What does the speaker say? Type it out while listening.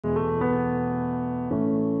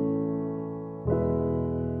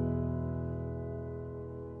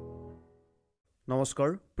নমস্কাৰ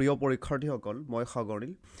প্ৰিয় পৰীক্ষাৰ্থীসকল মই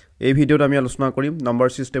সাগৰিল এই ভিডিঅ'ত আমি আলোচনা কৰিম নাম্বাৰ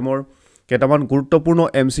সিস্টেমৰ কেইটামান গুৰুত্বপূৰ্ণ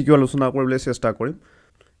MCQ আলোচনা কৰিবলৈ চেষ্টা কৰিম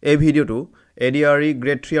এই ভিডিঅ'টো ADRE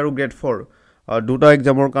গ্ৰেড 3 আৰু গ্ৰেড 4 দুটা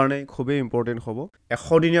এক্সামৰ কাৰণে খুবেই ইম্পৰ্টেন্ট হ'ব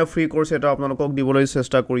 100 দিনীয়া ফ্ৰী কোৰ্স এটা আপোনালোকক দিবলৈ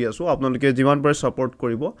চেষ্টা কৰি আছো আপোনালোকে যিমান পাৰে সাপোৰ্ট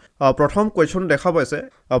কৰিব প্ৰথম কোৱেশ্চন দেখা পাইছে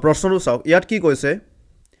প্ৰশ্নটো চাওক ইয়াত কি কৈছে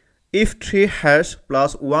if 3 hash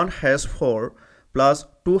plus 1 hash 4 plus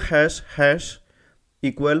 2 hash hash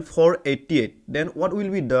equal 488 then what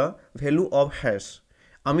will be the value of hash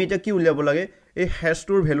আমি এটা কি উলিয়াব লাগে এই hash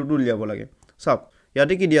টোৰ ভ্যালুটো উলিয়াব লাগে চাওক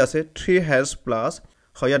ইয়াতে কি দিয়া আছে 3 hash plus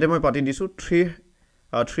হয়াতে মই পাতি দিছো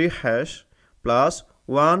 3 hash plus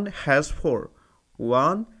 1 hash 4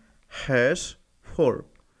 1 hash 4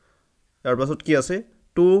 ইয়াৰ পাছত কি আছে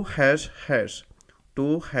 2 hash hash 2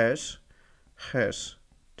 hash hash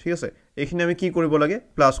ঠিক আছে এইখিনি আমি কি কৰিব লাগে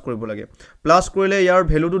প্লাস কৰিব লাগে প্লাস কৰিলে ইয়াৰ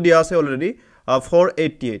ভ্যালুটো দিয়া আছে অলৰেডি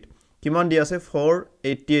 488 কিমান দিয়া আছে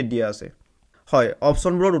 488 দিয়া আছে হয়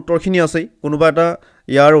অপচনবোৰৰ উত্তৰখিনি আছে কোনোবা এটা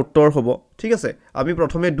ইয়াৰ উত্তৰ হ'ব ঠিক আছে আমি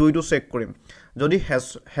প্ৰথমে 2 টো চেক কৰিম যদি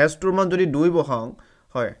হ্যাশ টোৰ মান যদি 2 বহাও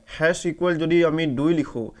হয় হ্যাশ ইকুৱেল যদি আমি 2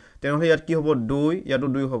 লিখো তেনেহলে ইয়াত কি হ'ব 2 ইয়াটো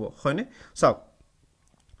 2 হ'ব হয়নে চাওক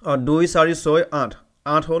 2 4 6 8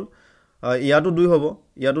 8 হল ইয়াটো 2 হ'ব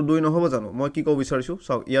ইয়াটো 2 নহব জানো মই কি কব বিচাৰিছো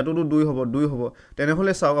চাওক ইয়াটো 2 হ'ব 2 হ'ব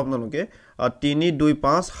তেনেহলে চাওক আপোনালোকে 3 2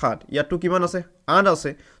 5 7 ইয়াটো কিমান আছে 8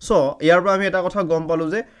 আছে সো ইয়াৰ পৰা আমি এটা কথা গম পালো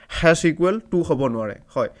যে হ্যাশ ইকুৱেল 2 হ'ব নোৱাৰে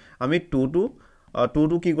হয় আমি 2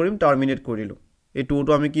 টো কি কৰিম টাৰ্মিনেট কৰিলো এই 2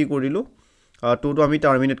 টো আমি কি কৰিলো 2 টো আমি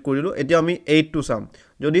টাৰ্মিনেট কৰিলো এতিয়া আমি 8 টো চাম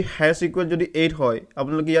যদি হ্যাশ ইকুৱেল যদি 8 হয়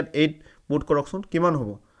আপোনালোকে ইয়াত 8 পুট কৰকচোন কিমান হ'ব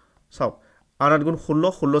চাওক 8 গুণ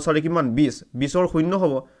 16 16 4 কিমান 20 20 ৰ শূন্য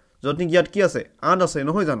হ'ব যদি ইয়াত কি আছে 8 আছে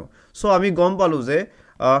নহয় জানো সো আমি গম পালো যে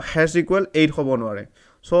হ্যাশ ইকুৱেল 8 হ'ব নোৱাৰে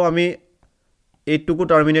সো আমি 8 টো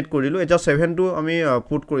টাৰ্মিনেট কৰিলো এটা 7 টো আমি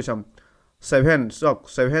পুট কৰি চাম 7 চাওক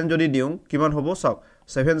 7 যদি দিও কিমান হ'ব চাওক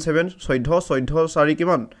 7 7 14 14 4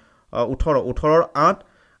 কিমান 18 18 ৰ 8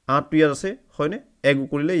 8 টো ইয়াত আছে হয়নে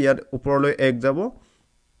 1 কৰিলে ইয়াত ওপৰলৈ 1 যাব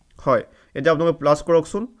হয় এটা আপোনালোকে প্লাস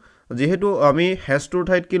কৰকচোন যেহেতু আমি হ্যাশ টোৰ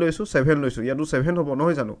ঠাইত কি লৈছো 7 লৈছো ইয়াটো 7 হ'ব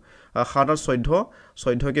নহয় জানো 7 আর 14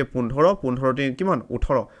 14 কে 15 15 তে কিমান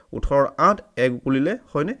 18 18 8 1 কৰিলে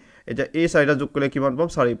হয়নে এটা এই চাৰিটা যোগ কৰিলে কিমান পাম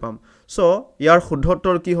 4 পাম সো ইয়াৰ শুদ্ধ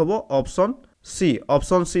উত্তৰ কি হ'ব option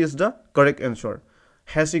C is the correct answer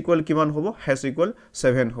hash equal কিমান হ'ব হ্যাশ ইকুৱেল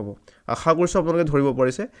 7 হ'ব আশা কৰিছো আপোনালোকে ধৰিব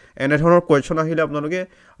পাৰিছে এনে ধৰণৰ কোৱেশ্চন আহিলে আপোনালোকে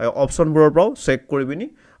অপচনবোৰৰ পৰাও চেক কৰি বিনি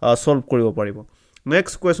সলভ কৰিব পাৰিব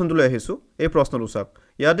নেক্সট কোৱেশ্চন লৈ আহিছো এই প্ৰশ্নটো চাওক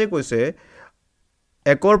ইয়াতে কৈছে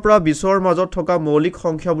 1 ৰ পৰা 20 ৰ মাজত থকা মৌলিক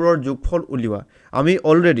সংখ্যাবোৰৰ যোগফল উলিওৱা আমি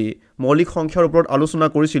অলৰেডি মৌলিক সংখ্যাৰ ওপৰত আলোচনা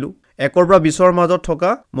কৰিছিলো 1 ৰ পৰা 20 ৰ মাজত থকা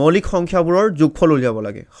মৌলিক সংখ্যাবোৰৰ যোগফল উলিয়াব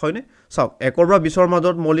লাগে হয়নে চাওক 1 ৰ পৰা 20 ৰ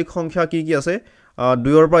মাজত মৌলিক সংখ্যা কি কি আছে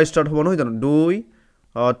 2 ৰ পৰা ষ্টাৰ্ট হ'ব নহয় জানো 2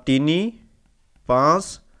 3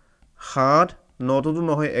 5 7 9 টো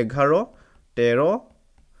নহয় 11 13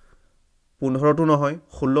 15 টো নহয়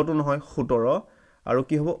 16 টো নহয় 17 আৰু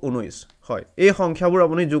কি হ'ব 19 হয় এই সংখ্যাবোৰ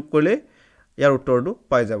আপুনি যোগ কৰিলে ইয়াৰ উত্তৰটো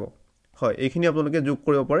পাই যাব হয় এইখিনি আপোনালোকে যোগ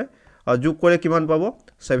কৰিব পাৰে যোগ কৰিলে কিমান পাব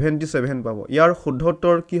 77 পাব ইয়াৰ শুদ্ধ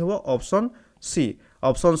উত্তৰ কি হ'ব option C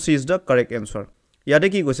is the correct answer ইয়াতে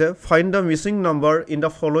কি কৈছে find da missing number in the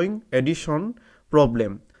following edition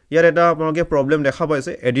problem ইয়াৰ এটা আপোনালোকে প্ৰবলেম দেখা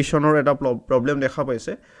পাইছে এডিশনৰ এটা প্ৰবলেম দেখা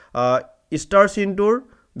পাইছে ষ্টাৰ চিনটোৰ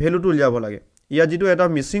ভ্যালুটো উলিয়াব লাগে ইয়া যেটো এটা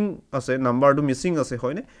মিসিং আছে নাম্বাৰটো মিসিং আছে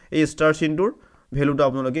হয়নে এই ষ্টাৰ চিনটোৰ ভ্যালুটো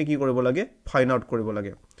আপোনালোকে কি কৰিব লাগে ফাইন্ড আউট কৰিব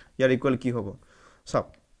লাগে ইয়াৰ ইকুৱেল কি হ'ব চাওক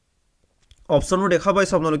অপচনবোৰ দেখা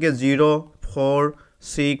পাইছে আপোনালোকে 0 4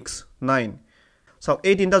 6 9 চাওক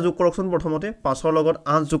এই তিনটা যোগ কৰকচোন প্ৰথমতে 5 ৰ লগত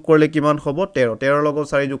 8 যোগ কৰিলে কিমান হ'ব 13 13 ৰ লগত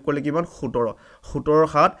 4 যোগ কৰিলে কিমান 17 17 ৰ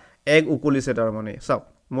 7 1 উকলিছে তাৰ মানে চাওক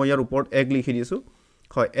মই ইয়াৰ ওপৰত 1 লিখি দিছো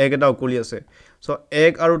হয় 1 এটা উকলি আছে সো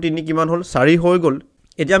 1 আৰু 3 কিমান হ'ল 4 হৈ গ'ল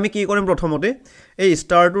এতিয়া আমি কি কৰিম প্ৰথমতে এই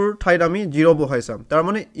ষ্টাৰটোৰ ঠাইত আমি 0 বহাই চাম তাৰ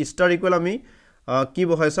মানে ষ্টাৰ ইকুৱেল আমি কি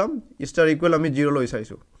বহাই চাম ষ্টাৰ ইকুৱেল আমি 0 লৈ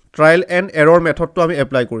চাইছো ট্ৰায়াল এণ্ড এৰৰ মেথডটো আমি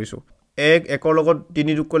এপ্লাই কৰিছো 1 1 ৰ লগত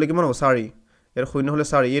 3 যোগ কৰিলে কিমান হ'ব 4 এৰ শূন্য হলে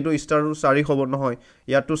 4 এটো ষ্টাৰটো 4 হ'ব নহয়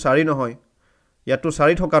ইয়াটো 4 নহয় ইয়াটো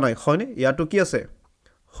 4 থকা নাই হয়নে ইয়াটো কি আছে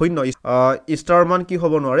শূন্য ষ্টাৰ মান কি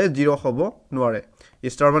হ'ব নোৱাৰে 0 হ'ব নোৱাৰে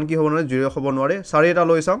ষ্টাৰ মান কি হ'ব নোৱাৰে 0 হ'ব নোৱাৰে 4 এটা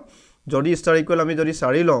লৈ চাম যদি ষ্টাৰ ইকুৱেল আমি যদি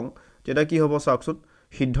 4 লং তেটা কি হ'ব চাওকচোন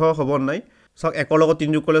সিদ্ধ হ'ব নাই চাওক 1 ৰ লগত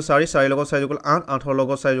 3 যোগ কৰিলে 4 4 ৰ লগত 4 যোগ কৰিলে 8 8 ৰ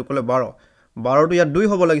লগত 4 যোগ কৰিলে 12 12 টো ইয়াত 2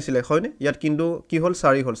 হ'ব লাগিছিল হয়নে ইয়াত কিন্তু কি হ'ল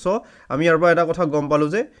 4 হ'ল সো আমি ইয়াৰ পৰা এটা কথা গম পালো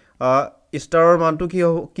যে ষ্টাৰৰ মানটো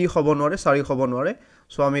কি হ'ব নোৱাৰে 4 হ'ব নোৱাৰে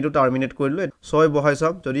সো আমি এটো টাৰ্মিনেট কৰিলো 6 বহাই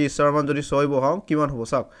চাম যদি ষ্টাৰৰ মান যদি 6 বহাও কিমান হ'ব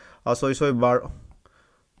চাওক 6 6 12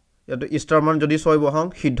 ইয়াত ষ্টাৰ মান যদি 6 বহাও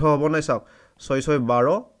সিদ্ধ হ'ব নাই চাওক 6 6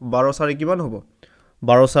 12 12 4 কিমান হ'ব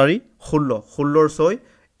 12 4 16 16 6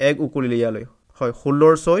 1 উকলিলে ইয়ালৈ হয়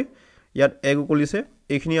 16 6 ইয়াত 1 উকলিছে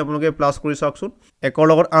এইখিনি আপোনালোকে প্লাস কৰি চাওকচোন 1 ৰ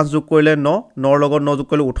লগত 8 যোগ কৰিলে 9 9 ৰ লগত 9 যোগ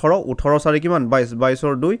কৰিলে 18 18 4 কিমান 22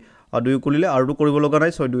 22 ৰ 2 আৰু 2 উকলিলে আৰু 2 কৰিব লগা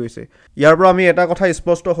নাই 6 2 হৈছে ইয়াৰ পৰা আমি এটা কথা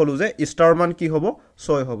স্পষ্ট হলো যে স্টাৰ মান কি হ'ব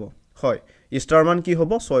 6 হ'ব হয় স্টাৰ মান কি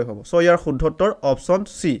হ'ব 6 হ'ব সো ইয়াৰ শুদ্ধ উত্তৰ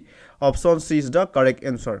option C is the correct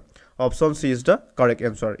answer option C is the correct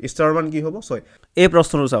answer star মান কি হ'ব 6 এই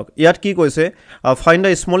প্ৰশ্নটো চাওক ইয়াত কি কৈছে find da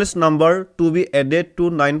smallest number two B aided two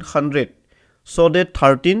 900 so that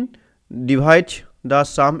 13 divide the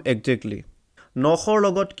sum exactly 900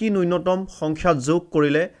 লগত কি ন্যূনতম সংখ্যা যোগ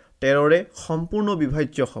কৰিলে 13 ৰে সম্পূৰ্ণ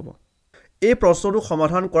বিভাজ্য হ'ব এই প্ৰশ্নটো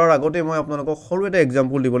সমাধান কৰাৰ আগতে মই আপোনালোকক সৰু এটা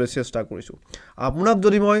এক্সাম্পল দিবলৈ চেষ্টা কৰিছো আপোনাক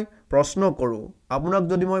যদি মই প্ৰশ্ন কৰো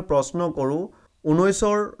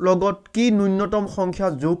 19 ৰ লগত কি ন্যূনতম সংখ্যা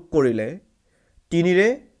যোগ কৰিলে 3 ৰে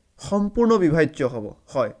সম্পূৰ্ণ বিভাজ্য হ'ব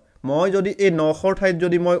হয় মই যদি এই 900 ঠাইত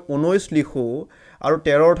যদি মই 19 লিখো আৰু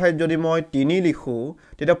 13 ঠাইত যদি মই 3 লিখো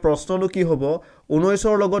তেতিয়া প্ৰশ্নটো কি হ'ব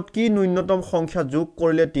 19 ৰ লগত কি ন্যূনতম সংখ্যা যোগ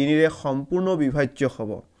কৰিলে 3 ৰে সম্পূৰ্ণ বিভাজ্য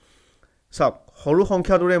হ'ব সব সৰু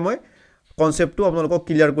সংখ্যাটোৰে মই কনসেপ্টটো আপোনালোকক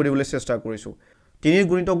ক্লিয়াৰ কৰিবলৈ চেষ্টা কৰিছো 3 ৰ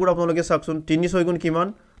গুণিতকবোৰ আপোনালোকে চাওকচোন 3 6 গুণ কিমান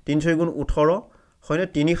 3 6 গুণ 18 হয়নে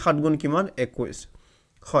 3 7 গুণ কিমান 21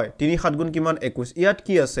 হয় 3 7 গুণ কিমান 21 ইয়াত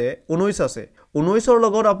কি আছে 19 আছে 19 ৰ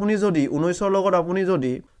লগত আপুনি যদি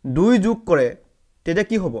 2 যোগ কৰে তেতিয়া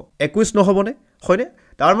কি হ'ব 21 নহবনে হয়নে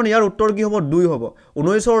তাৰ মানে ইয়াৰ উত্তৰ কি হ'ব 2 হ'ব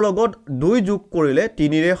 19 ৰ লগত 2 যোগ কৰিলে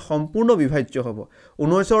 3 ৰে সম্পূৰ্ণ বিভাজ্য হ'ব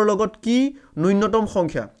 19 ৰ লগত কি ন্যূনতম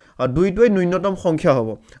সংখ্যা 2 টোই ন্যূনতম সংখ্যা হ'ব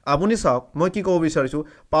আপুনি চাওক মই কি ক'ব বিচাৰিছো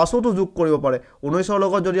 5 টো যোগ কৰিব পাৰে 19 ৰ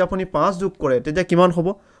লগত যদি আপুনি 5 যোগ কৰে তেতিয়া কিমান হ'ব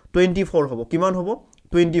 24 হ'ব কিমান হ'ব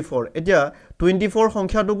 24 এতিয়া 24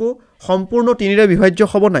 সংখ্যাটোকো সম্পূৰ্ণ 3 ৰে বিভাজ্য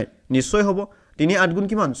হ'ব নাই নিশ্চয় হ'ব 3 8 গুণ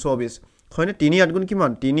কিমান 24 হয়নে 3 8 গুণ কিমান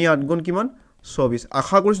 3 8 গুণ কিমান 24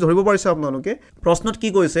 আশা কৰিছো ধৰিব পাৰিছে আপোনালোকে প্ৰশ্নত কি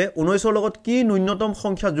কৈছে 19 ৰ লগত কি ন্যূনতম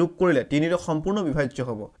সংখ্যা যোগ কৰিলে 3 ৰে সম্পূৰ্ণ বিভাজ্য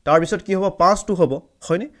হ'ব তাৰ পিছত কি হ'ব 5 টো হ'ব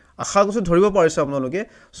হয়নে আশা কৰিছো ধৰিব পাৰিছে আপোনালোকে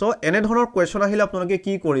সো এনে ধৰণৰ কোৱেশ্চন আহিলে আপোনালোকে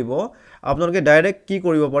কি কৰিব আপোনালোকে ডাইৰেক্ট কি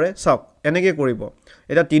কৰিব পাৰে চাওক এনেকে কৰিব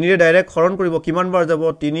এটা 3 ৰে ডাইৰেক্ট হৰণ কৰিব কিমান বাৰ যাব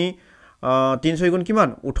 3 6 গুণ কিমান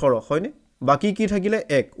 18 হয়নে বাকি কি থাকিলে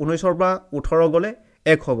 1 19 ৰ পৰা 18 গলে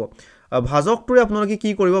 1 হ'ব ভাজকটোৰে আপোনালোকে কি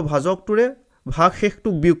কৰিব ভাজকটোৰে ভাগ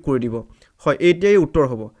শেষটোক বিয়োগ কৰি দিব হয় এইটাই উত্তৰ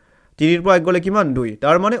হ'ব 3 ৰ পৰা 1 গলে কিমান 2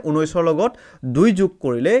 তাৰ মানে 19 ৰ লগত 2 যোগ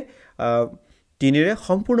কৰিলে 3 ৰে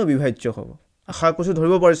সম্পূৰ্ণ বিভাজ্য হ'ব আশা কৰিছো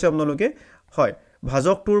ধৰিব পাৰিছে আপোনালোকে হয়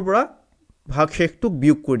ভাজকটোৰ পৰা ভাগ শেষটোক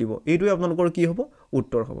বিয়োগ কৰি দিব এইটোই আপোনালোকৰ কি হ'ব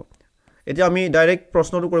উত্তৰ হ'ব এতিয়া আমি ডাইৰেক্ট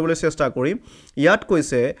প্ৰশ্নটো কৰিবলৈ চেষ্টা কৰিম ইয়াত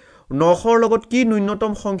কৈছে 900 ৰ লগত কি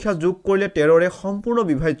ন্যূনতম সংখ্যা যোগ কৰিলে 13 ৰে সম্পূৰ্ণ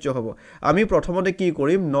বিভাজ্য হ'ব আমি প্ৰথমতে কি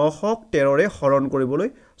কৰিম 900ক 13 ৰে হৰণ কৰিবলৈ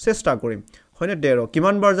চেষ্টা কৰিম হয়নে 13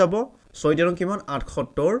 কিমান বাৰ যাব 6 13 কিমান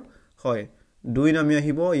 78 হয় 2 নামি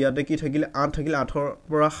আহিব ইয়াতে কি থাকিলে 8 থাকিলে 8 ৰ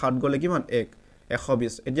পৰা 7 গলে কিমান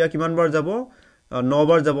 120 এতিয়া কিমান বাৰ যাব 9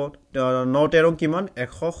 বাৰ যাব 9 13 কিমান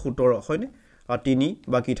 117 হয়নে আৰু 3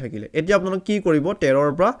 বাকি থাকিলে এতিয়া আপোনালোক কি কৰিব 13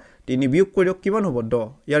 ৰ পৰা 3 বিয়োগ কৰি কিমান হ'ব 10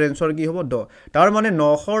 ইয়াৰ আনসাৰ কি হ'ব 10 তাৰ মানে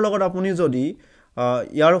 900 ৰ লগত আপুনি যদি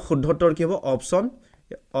ইয়াৰ শুদ্ধ উত্তৰ কি হ'ব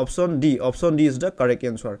option D is the correct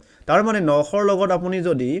answer তাৰ মানে 900 ৰ লগত আপুনি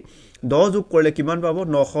যদি 10 যোগ কৰিলে কিমান পাব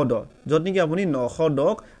 910 যত নেকি আপুনি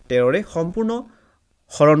 910ক 13 ৰে সম্পূৰ্ণ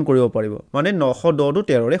হৰণ কৰিব পাৰিব মানে 910 টো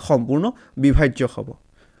 13 ৰে সম্পূৰ্ণ বিভাজ্য হ'ব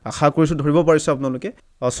আশা কৰিছো ধৰিব পাৰিছে আপোনালোকে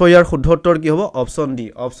সো ইয়াৰ শুদ্ধ উত্তৰ কি হ'ব option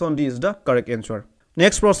D is the correct answer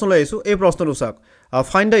next প্ৰশ্ন লৈ আইছো এই প্ৰশ্নটো চাওক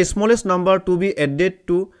find da smallest number two B aided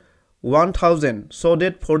two 1000 so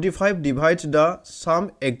that 45 divides the sum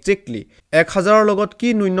exactly 1000 ৰ লগত কি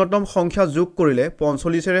ন্যূনতম সংখ্যা যোগ কৰিলে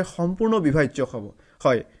 45 ৰে সম্পূৰ্ণ বিভাজ্য হ'ব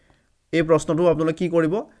হয় এই প্ৰশ্নটো আপোনালোকে কি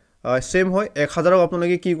কৰিব সেম হয় 1000ক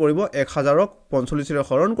আপোনালোকে কি কৰিব 1000ক 45 ৰে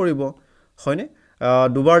হৰণ কৰিব হয়নে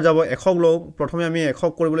দুবাৰ যাব 100ক লও প্ৰথমে আমি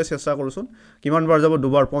 100ক কৰিবলৈ চেষ্টা কৰোছুন কিমান বাৰ যাব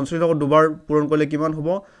দুবাৰ 45 লগত দুবাৰ পূৰণ কৰিলে কিমান হ'ব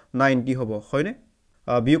 90 হ'ব হয়নে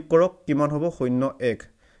বিয়োগ কৰক কিমান হ'ব 01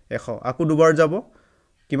 100 আকু দুবাৰ যাব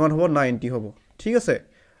কিমান হ'ব 90 হ'ব ঠিক আছে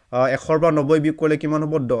 100 পৰা 90 বিয়োগ কৰিলে কিমান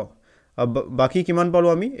হ'ব 10 বাকি কিমান পালো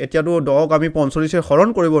আমি এতিয়াটো 10ক আমি 45 ৰে হৰণ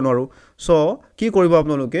কৰিব নোৱাৰো সো কি কৰিব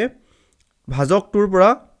আপোনালোকে ভাজকটোৰ পৰা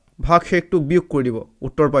ভাগ শেষটোক বিয়োগ কৰি দিব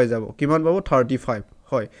উত্তৰ পাই যাব কিমান পাব 35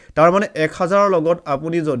 হয় তাৰ মানে 1000 ৰ লগত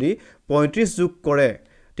আপুনি যদি 35 যোগ কৰে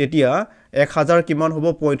তেতিয়া 1000 কিমান হ'ব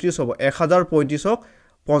 35 হ'ব 1035ক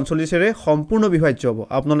 45 ৰে সম্পূৰ্ণ বিভাজ্য হ'ব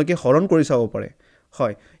আপোনালোকে হৰণ কৰি চাব পাৰে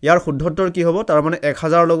হয় ইয়াৰ শুদ্ধ উত্তৰ কি হ'ব তাৰ মানে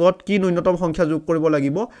 1000 ৰ লগত কি ন্যূনতম সংখ্যা যোগ কৰিব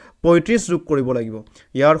লাগিব 35 যোগ কৰিব লাগিব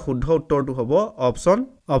ইয়াৰ শুদ্ধ উত্তৰটো হ'ব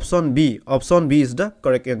option B is the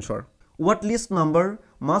correct answer what least number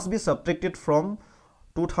must be subtracted from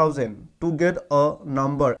 2000 to get a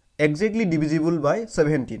number exactly divisible by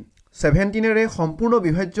 17 17 সম্পূৰ্ণ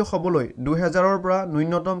বিভাজ্য হ'বলৈ 2000 পৰা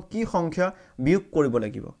ন্যূনতম কি সংখ্যা বিয়োগ কৰিব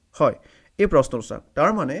লাগিব হয় এই প্ৰশ্নটো চাওক তাৰ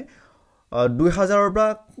মানে 2000 পৰা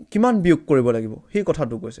কিমান বিয়োগ কৰিব লাগিব সেই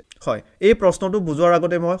কথাটো কৈছে হয় এই প্ৰশ্নটো বুজোৱাৰ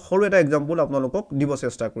আগতে মই সৰু এটা এক্সাম্পল আপোনালোকক দিব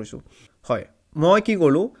চেষ্টা কৰিছো হয় মই কি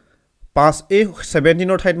কলো 5 এই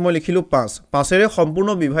 17 ৰ ঠাইত মই লিখিলো 5 5 এৰে সম্পূৰ্ণ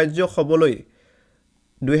বিভাজ্য হ'বলৈ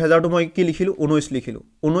 2000 টো মই কি লিখিলো 19 লিখিলো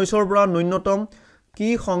 19 ৰ পৰা ন্যূনতম কি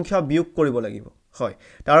সংখ্যা বিয়োগ কৰিব লাগিব হয়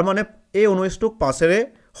তাৰ মানে এই 19 টোক 5 এৰে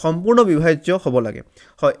সম্পূৰ্ণ বিভাজ্য হ'ব লাগে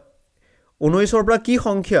হয় 19 ৰ পৰা কি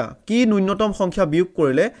সংখ্যা কি ন্যূনতম সংখ্যা বিয়োগ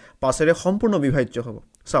কৰিলে 5 এৰে সম্পূৰ্ণ বিভাজ্য হ'ব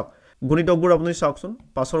চাওক গুণিতকবোৰ আপুনি চাওকচোন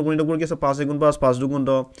 5 ৰ গুণিতকবোৰ কি আছে 5 * 5 5 * 2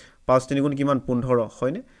 10 5 * 3 * কিমান 15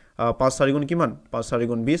 হয়নে 5 * 4 * কিমান 5 * 4 *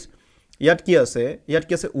 20 ইয়াত কি আছে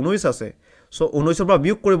 19 আছে সো 19 ৰ পৰা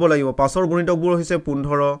বিয়োগ কৰিব লাগিব 5 ৰ গুণিতকবোৰ হৈছে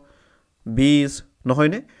 15 20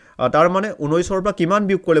 নহয়নে তাৰ মানে 19 ৰ পৰা কিমান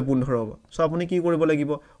বিয়োগ কৰিলে 15 হ'ব সো আপুনি কি কৰিব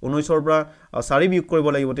লাগিব 19 ৰ পৰা 4 বিয়োগ কৰিব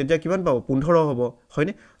লাগিব তেতিয়া কিমান পাব 15 হ'ব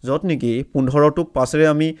হয়নে যত নেকি 15 টোক 5 এৰে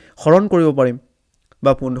আমি হৰণ কৰিব পাৰিম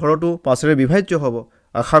বা 15 টো 5 এৰে বিভাজ্য হ'ব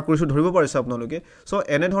আশা কৰিছো ধৰিব পাৰিছে আপোনালোকে সো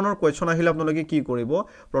এনে ধৰণৰ কোৱেশ্চন আহিলে আপোনালোকে কি কৰিব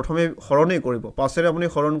প্ৰথমে হৰণে কৰিব 5 এৰে আপুনি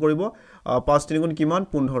হৰণ কৰিব 5 3 গুণ কিমান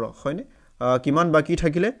 15 হয়নে কিমান বাকি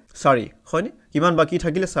থাকিলে 4 হয়নে কিমান বাকি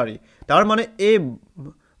থাকিলে 4 তাৰ মানে এই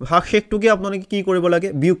ভাগ শেষটোকে আপোনালোকে কি কৰিব লাগে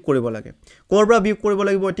বিয়োগ কৰিব লাগে কৰ পৰা বিয়োগ কৰিব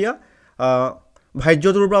লাগিব এতিয়া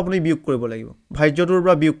ভাজ্যটোৰ পৰা আপুনি বিয়োগ কৰিব লাগিব ভাজ্যটোৰ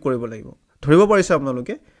পৰা বিয়োগ কৰিব লাগিব ধৰিব পাৰিছে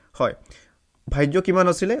আপোনালোকে হয় ভাজ্য কিমান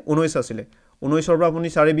আছিল 19 আছিল 19 ৰ পৰা আপুনি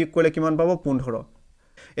 4 বিয়োগ কৰিলে কিমান পাব 15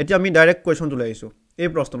 এতিয়া আমি ডাইৰেক্ট কোৱেশ্চনটো লাইছো এই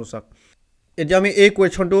প্ৰশ্নটো চাওক এতিয়া আমি এই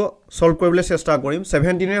কোৱেশ্চনটো সলভ কৰিবলৈ চেষ্টা কৰিম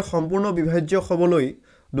 17 এৰ সম্পূৰ্ণ বিভাজ্য হ'বলৈ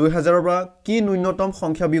 2000 ৰ পৰা কি ন্যূনতম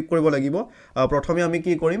সংখ্যা বিয়োগ কৰিব লাগিব প্ৰথমে আমি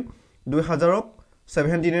কি কৰিম 2000 ক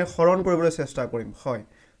 17 এৰ হৰণ কৰিবলৈ চেষ্টা কৰিম হয়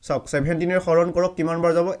চাওক 17 এৰ হৰণ কৰক কিমান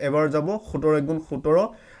বাৰ যাব এবাৰ যাব 17 * 17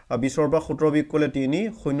 20 ৰ পৰা 17 বিয়োগ কৰিলে 3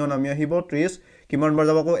 শূন্য নামি আহিব 30 কিমান বাৰ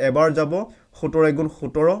যাব আকৌ এবাৰ যাব 17 *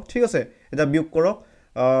 17 ঠিক আছে এটা বিয়োগ কৰক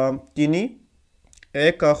 3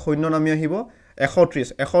 1 শূন্য নামি আহিব 130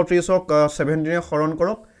 130ক 17 এ হৰণ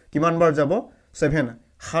কৰক কিমান বাৰ যাব 7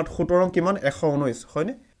 7 17 কিমান 119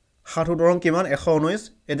 হয়নে 7 17 কিমান 119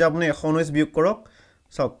 এটা আপুনি 119 বিয়োগ কৰক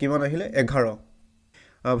চাওক কিমান আহিলে 11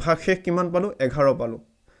 ভাগ শেষ কিমান পালো 11 পালো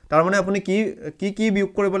তাৰ মানে আপুনি কি বিয়োগ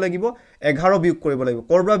কৰিব লাগিব 11 বিয়োগ কৰিব লাগিব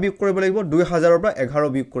কৰ পৰা বিয়োগ কৰিব লাগিব 2000 ৰ পৰা 11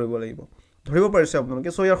 বিয়োগ কৰিব লাগিব ধৰিব পাৰিছে আপোনালোকে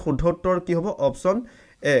সো ইয়াৰ শুদ্ধ উত্তৰ কি হ'ব option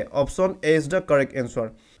A is the correct answer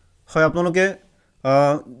হয় আপোনালোকে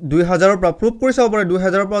 2000 ৰ পৰা প্ৰুভ কৰি চাব পাৰে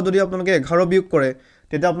 2000 ৰ পৰা যদি আপোনালোকে 11 বিয়োগ কৰে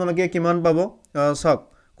তেতিয়া আপোনালোকে কিমান পাব চাওক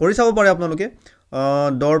কৰি চাব পাৰে আপোনালোকে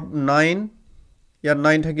 9 ইয়াত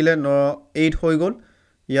 9 থাকিলে 8 হৈ গল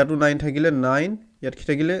ইয়াতো 9 থাকিলে 9 ইয়াত কি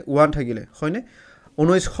থাকিলে 1 থাকিলে হয়নে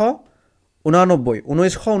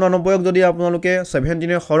 1989ক যদি আপোনালোকে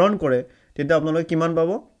 17 এ হৰণ কৰে তেতিয়া আপোনালোকে কিমান পাব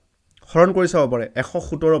হৰণ কৰি চাব পাৰে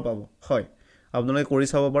 117 পাব হয় আপোনালোকে কৰি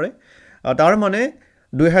চাব পাৰে তাৰ মানে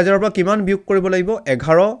 2000 ৰ পৰা কিমান বিয়োগ কৰিব লাগিব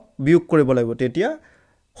 11 বিয়োগ কৰিব লাগিব তেতিয়া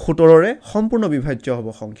 17 ৰে সম্পূৰ্ণ বিভাজ্য হ'ব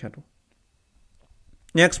সংখ্যাটো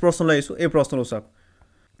নেক্সট প্ৰশ্ন লাইছো এই প্ৰশ্নটো চাওক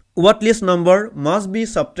what least number must be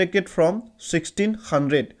subtracted from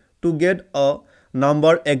 1600 to get a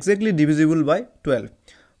number exactly divisible by 12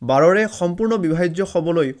 12 ৰে সম্পূৰ্ণ বিভাজ্য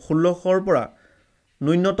হ'বলৈ 1600 ৰ পৰা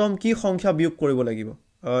ন্যূনতম কি সংখ্যা বিয়োগ কৰিব লাগিব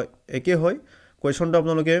একে হয় কোৱেশ্চনটো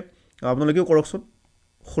আপোনালোকে কৰকচোন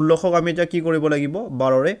 1600ক আমি এতিয়া কি কৰিব লাগিব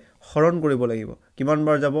 12 ৰে হৰণ কৰিব লাগিব কিমান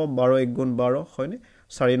বাৰ যাব 12 1 গুণ 12 হয়নে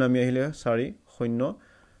 4 নামি আহিলে 4 শূন্য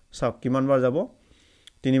চাওক কিমান বাৰ যাব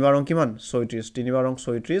 3 বাৰ কিমান 36 3 বাৰ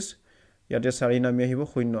 36 ইয়াতে 4 নামি আহিব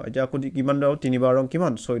শূন্য এতিয়া আকৌ কিমান দাও 3 বাৰ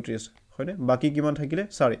কিমান 36 হয়নে বাকি কিমান থাকিলে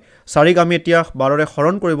 4 ক আমি এতিয়া 12 ৰে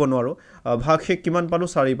হৰণ কৰিব নোৱাৰো ভাগ শেষ কিমান পালো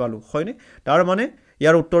 4 পালো হয়নে তাৰ মানে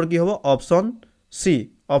ইয়াৰ উত্তৰ কি হ'ব option C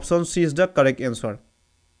is the correct answer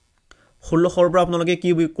 1600 ৰ পৰা আপোনালোকে কি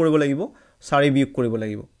বিয়োগ কৰিব লাগিব 4 বিয়োগ কৰিব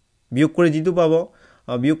লাগিব বিয়োগ কৰি জিতু পাব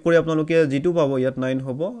বিয়োগ কৰি আপোনালোকে জিতু পাব ইয়াত 9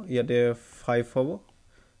 হ'ব ইয়াতে 5 হ'ব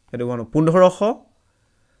এটো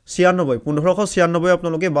 1596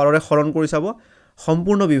 আপোনালোকে 12 ৰে হৰণ কৰি চাব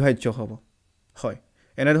সম্পূৰ্ণ বিভাজ্য হ'ব হয়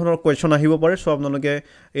এনে ধৰণৰ কোৱেশ্চন আহিব পাৰে সো আপোনালোকে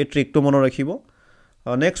এই ট্ৰিকটো মনত ৰাখিব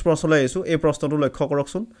নেক্সট প্ৰশ্নলৈ আইছো এই প্ৰশ্নটো লক্ষ্য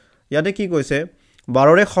কৰকচোন ইয়াতে কি কৈছে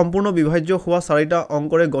 12 ৰে সম্পূৰ্ণ বিভাজ্য হোৱা 4টা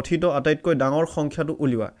অংকৰে গঠিত আটাইতকৈ ডাঙৰ সংখ্যাটো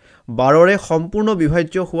উলিওৱা 12 ৰে সম্পূৰ্ণ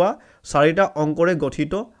বিভাজ্য হোৱা 4টা অংকৰে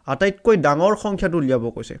গঠিত আটাইতকৈ ডাঙৰ সংখ্যাটো উলিয়াব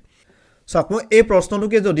কৈছে চাওক মই এই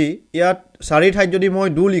প্ৰশ্নটোকে যদি ইয়াত 4 ঠাইত যদি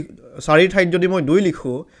মই 2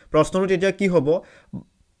 লিখো প্ৰশ্নটো তেতিয়া কি হ'ব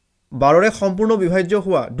 12 ৰে সম্পূৰ্ণ বিভাজ্য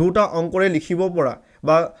হোৱা দুটা অংকৰে লিখিব পৰা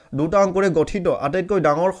বা দুটা অংকৰে গঠিত আটাইতকৈ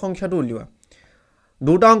ডাঙৰ সংখ্যাটো উলিওৱা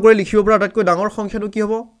দুটা অংকৰে লিখিব পৰা আটাইতকৈ ডাঙৰ সংখ্যাটো কি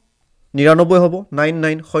হ'ব 99 হ'ব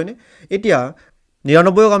 99 হয়নে এতিয়া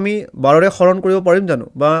 99ক আমি 12ৰে হৰণ কৰিব পাৰিম জানো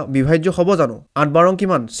বা বিভাজ্য হ'ব জানো 8 12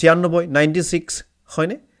 কিমান 96 96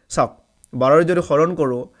 হয়নে চাওক 12ৰে যদি হৰণ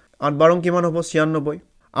কৰো 8 12 কিমান হ'ব 96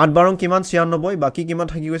 8 12 কিমান 96 বাকি কিমান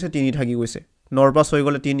থাকি গৈছে 3 থাকি গৈছে 9 পৰা 6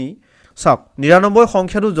 গলে 3 চাওক 99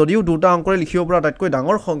 সংখ্যাটো যদিও দুটা অংকৰে লিখিব পৰা আটাইতকৈ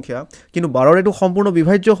ডাঙৰ সংখ্যা কিন্তু 12ৰেটো সম্পূৰ্ণ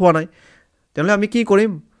বিভাজ্য হোৱা নাই তেনলে আমি কি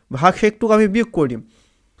কৰিম ভাগশেষটোক আমি বিয়োগ কৰি দিম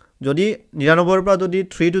যদি 99 ৰ পৰা যদি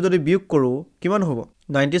 3 টো যদি বিয়োগ কৰো কিমান হ'ব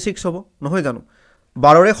 96 হ'ব নহয় জানো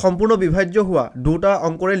 12ৰে সম্পূৰ্ণ বিভাজ্য হোৱা দুটা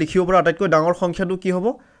অংকৰে লিখিব পৰা আটাইতকৈ ডাঙৰ সংখ্যাটো কি হ'ব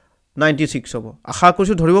 96 হ'ব আশা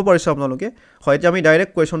কৰিছো ধৰিব পাৰিছে আপোনালোকে হয়তো আমি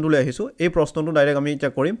ডাইৰেক্ট কোৱেশ্চনটো লৈ আহিছো এই প্ৰশ্নটো ডাইৰেক্ট আমি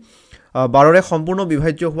এতিয়া কৰিম 12ৰে সম্পূৰ্ণ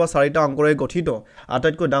বিভাজ্য হোৱা চাৰিটা অংকৰে গঠিত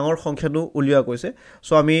আটাইতকৈ ডাঙৰ সংখ্যাটো উলিওৱা কৈছে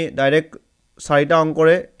সো আমি ডাইৰেক্ট চাৰিটা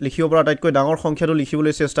অংকৰে লিখিব পৰা আটাইতকৈ ডাঙৰ সংখ্যাটো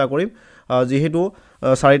লিখিবলৈ চেষ্টা কৰিম যেহেতু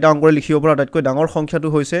চাৰিটা অংকৰে লিখিব পৰা আটাইতকৈ ডাঙৰ সংখ্যাটো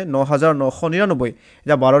হৈছে 9999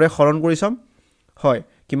 এটা 12ৰে হৰণ কৰি চাম হয়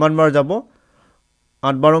কিমান বাৰ যাব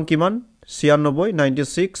 8 12 কিমান 96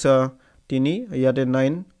 96 3 ইয়াতে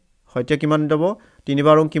 9 হয়তে কিমান যাব 3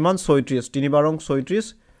 12 কিমান 36 3 12 36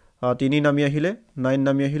 3 নামি আহিলে 9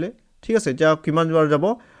 নামি আহিলে ঠিক আছে এতিয়া কিমান বাৰ যাব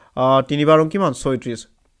 3 12 কিমান 36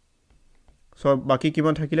 সব বাকি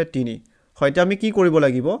কিমান থাকিলে 3 হয়তে আমি কি কৰিব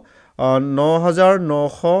লাগিব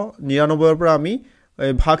 9999 ৰ পৰা আমি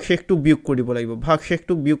ভাগশেষটো বিয়োগ কৰিব লাগিব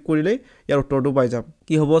ভাগশেষটো বিয়োগ কৰিলে ইয়াৰ উত্তৰটো পাই যাম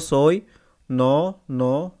কি হ'ব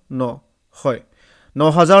 6999 হয়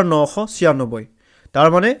 9996 তাৰ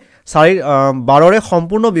মানে 12ৰে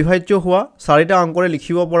সম্পূৰ্ণ বিভাজ্য হোৱা চাৰিটা অংকৰে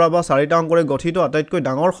লিখিব পৰা বা চাৰিটা অংকৰে গঠিত আটাইতকৈ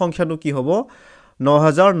ডাঙৰ সংখ্যাটো কি হ'ব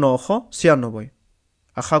 9996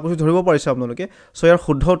 আশা কৰিছো ধৰিব পাৰিছে আপোনালোকে সো ইয়াৰ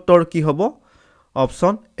শুদ্ধ উত্তৰ কি হ'ব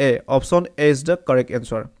option A is the correct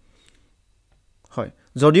answer হয়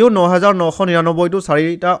যদিও 9999 টো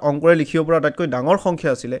চাৰিটা অংকৰে লিখিব পৰা আটাইতকৈ ডাঙৰ সংখ্যা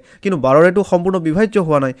আছিল কিন্তু 12ৰেটো সম্পূৰ্ণ বিভাজ্য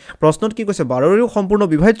হোৱা নাই প্ৰশ্নত কি কৈছে 12ৰেও সম্পূৰ্ণ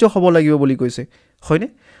বিভাজ্য হ'ব লাগিব বুলি কৈছে হয়নে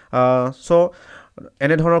সো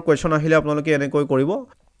এনে ধৰণৰ কোৱেশ্চন আহিলে আপোনালোকে এনেকৈ কৰিব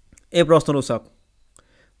এই প্ৰশ্নটো চাওক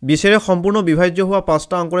 20ৰে সম্পূৰ্ণ বিভাজ্য হোৱা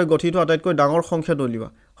পাঁচটা অংকৰে গঠিত আটাইতকৈ ডাঙৰ সংখ্যাটো উলিওৱা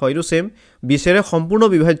হয়তো সেম 20ৰে সম্পূৰ্ণ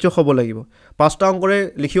বিভাজ্য হ'ব লাগিব পাঁচটা অংকৰে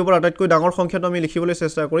লিখিব পৰা আটাইতকৈ ডাঙৰ সংখ্যাটো আমি লিখিবলৈ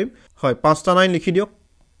চেষ্টা কৰিম হয় 5টা 9 লিখি দিয়ক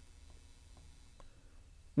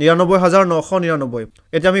 99999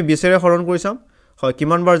 এটা আমি 20ৰে হৰণ কৰি চাম হয়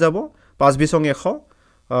কিমান বাৰ যাব 5 20 100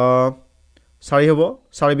 4 হ'ব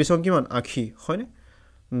 4 20 কিমান 80 হয়নে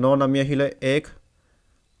 9 নামি আহিলে 1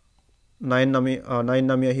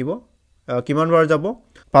 9 নামি আহিব কিমান বাৰ যাব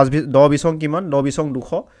 5 10 20 কিমান 10 20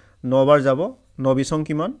 200 9 বাৰ যাব 9 20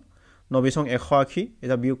 কিমান 9 20 180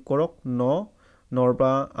 এটা বিয়োগ কৰক 9 9 ৰ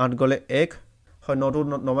পৰা 8 গলে 1 হয় 9 টো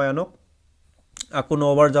নমাই আনক আকো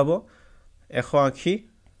 9 বাৰ যাব 180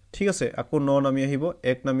 ঠিক আছে আকো 9 নামি আহিব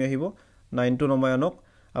 1 নামি আহিব 9 টো নমাই আনক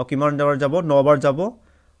আৰু কিমান বাৰ যাব 9 বাৰ যাব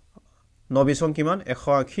 9 20 কিমান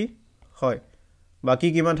 180 হয় বাকি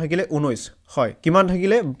কিমান থাকিলে 19 হয় কিমান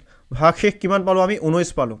থাকিলে ভাগশেষ কিমান পালো আমি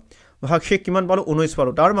 19 পালো ভাগশেষ কিমান পালো 19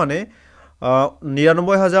 পালো তাৰ মানে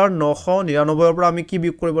 99999 ৰ পৰা আমি কি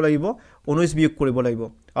বিয়োগ কৰিব লাগিব 19 বিয়োগ কৰিব লাগিব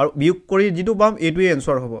আৰু বিয়োগ কৰি যেটো পাম এইটোই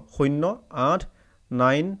আনসাৰ হ'ব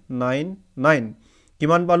 08999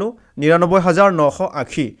 কিমান পালো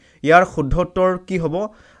 99980 ইয়াৰ শুদ্ধ উত্তৰ কি হ'ব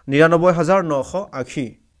 99980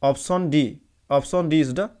 option D is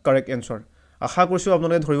the correct answer আশা কৰিছো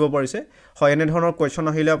আপোনালোকে ধৰিব পাৰিছে হয় এনে ধৰণৰ কোৱেশ্চন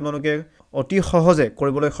আহিলে আপোনালোকে অতি সহজে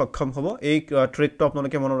কৰিবলৈ সক্ষম হ'ব এই ট্ৰিকটো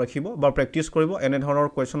আপোনালোকে মনত ৰাখিব বা প্ৰেক্টিছ কৰিব এনে ধৰণৰ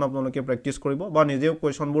কোৱেশ্চন আপোনালোকে প্ৰেক্টিছ কৰিব বা নিজেও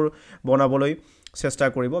কোৱেশ্চনবোৰ বনাবলৈ চেষ্টা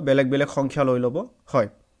কৰিব বেলেগ বেলেগ সংখ্যা লৈ ল'ব হয়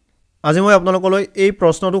আজি মই আপোনালোকলৈ এই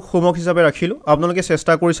প্ৰশ্নটো হোমৱৰ্ক হিচাপে ৰাখিলো আপোনালোকে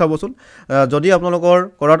চেষ্টা কৰি চাবচোন যদি আপোনালোকৰ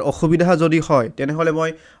কৰাত অসুবিধা যদি হয় তেনেহলে মই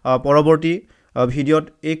পৰৱৰ্তী ভিডিঅত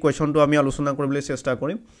এই কোৱেশ্চনটো আমি আলোচনা কৰিবলৈ চেষ্টা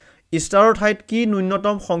কৰিম ষ্টাৰৰ ঠাইত কি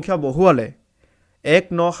ন্যূনতম সংখ্যা বহুৱালে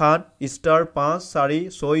 197 ষ্টাৰ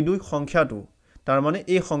 5462 সংখ্যাটো তাৰ মানে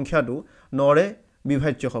এই সংখ্যাটো 9ৰে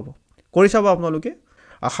বিভাজ্য হ'ব কৰি চাব আপোনালোকে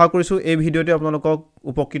আশা কৰিছো এই ভিডিঅতে আপোনালোকক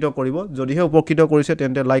উপকৃত কৰিব যদিহে উপকৃত কৰিছে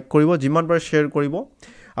তেন্তে লাইক কৰিব যিমান পাৰে শেয়াৰ কৰিব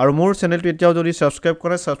আৰু মোৰ চেনেলটো এতিয়াও যদি সাবস্ক্ৰাইব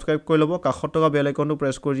কৰে সাবস্ক্ৰাইব কৰি ল'ব কাষত থকা বেল আইকনটো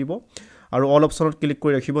প্ৰেছ কৰি দিব আৰু অল অপচনত ক্লিক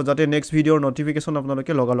কৰি ৰাখিব যাতে নেক্সট ভিডিঅৰ নটিফিকেশন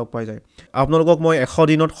আপোনালোকে লগালগ পাই যায় আপোনালোকক মই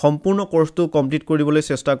 100 দিনত সম্পূৰ্ণ কোৰ্সটো কমপ্লিট কৰিবলৈ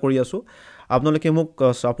চেষ্টা কৰি আছো আপোনালোকে মোক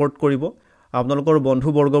সাপোৰ্ট কৰিব আপোনালোকৰ বন্ধু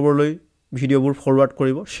বৰ্গবোৰলৈ ভিডিঅবোৰ ফৰৱাৰ্ড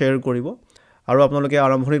কৰিব শেয়াৰ কৰিব আৰু আপোনালোকে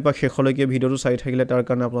আৰম্ভণিৰ পৰা শেষলৈকে ভিডিঅটো চাই থাকিলে তাৰ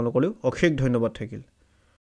কাৰণে আপোনালোকলৈ অশেষ ধন্যবাদ থাকিল